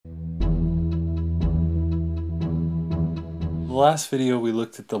the last video we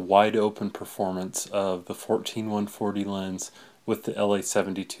looked at the wide open performance of the 14-140 lens with the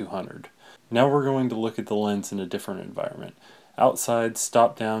LA7200. Now we're going to look at the lens in a different environment. Outside,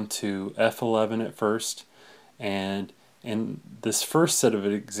 stop down to f11 at first, and in this first set of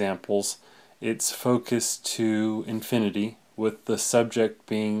examples it's focused to infinity with the subject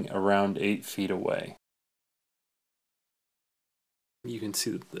being around 8 feet away. You can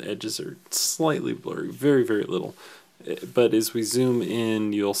see that the edges are slightly blurry, very, very little. But as we zoom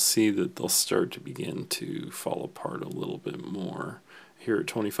in, you'll see that they'll start to begin to fall apart a little bit more. Here at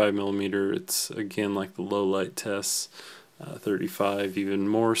 25mm, it's again like the low light tests, 35 even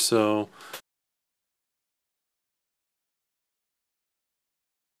more so.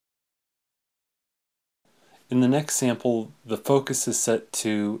 In the next sample, the focus is set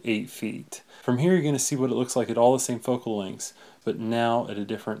to 8 feet. From here you're going to see what it looks like at all the same focal lengths, but now at a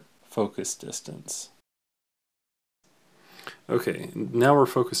different focus distance. Okay, now we're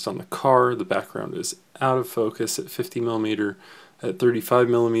focused on the car. The background is out of focus at 50mm. At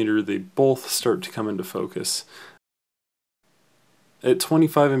 35mm, they both start to come into focus. At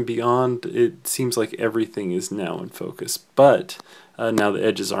 25 and beyond, it seems like everything is now in focus, but now the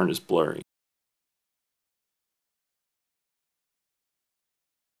edges aren't as blurry.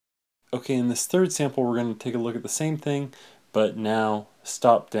 Okay, in this third sample, we're going to take a look at the same thing, but now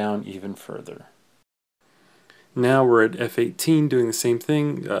stop down even further. Now we're at f18 doing the same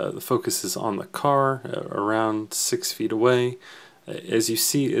thing. The focus is on the car, around 6 feet away. As you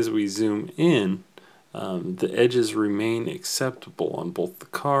see, as we zoom in, the edges remain acceptable on both the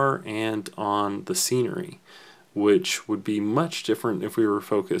car and on the scenery, which would be much different if we were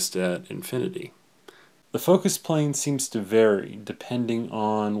focused at infinity. The focus plane seems to vary depending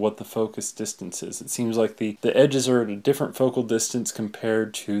on what the focus distance is. It seems like the edges are at a different focal distance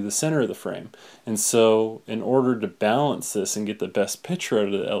compared to the center of the frame. And so in order to balance this and get the best picture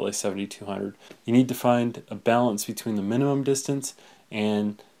out of the LA7200, you need to find a balance between the minimum distance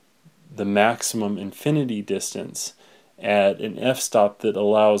and the maximum infinity distance at an f-stop that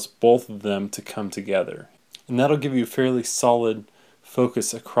allows both of them to come together. And that'll give you a fairly solid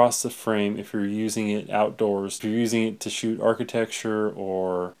focus across the frame if you're using it outdoors, if you're using it to shoot architecture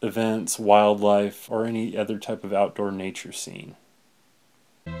or events, wildlife, or any other type of outdoor nature scene.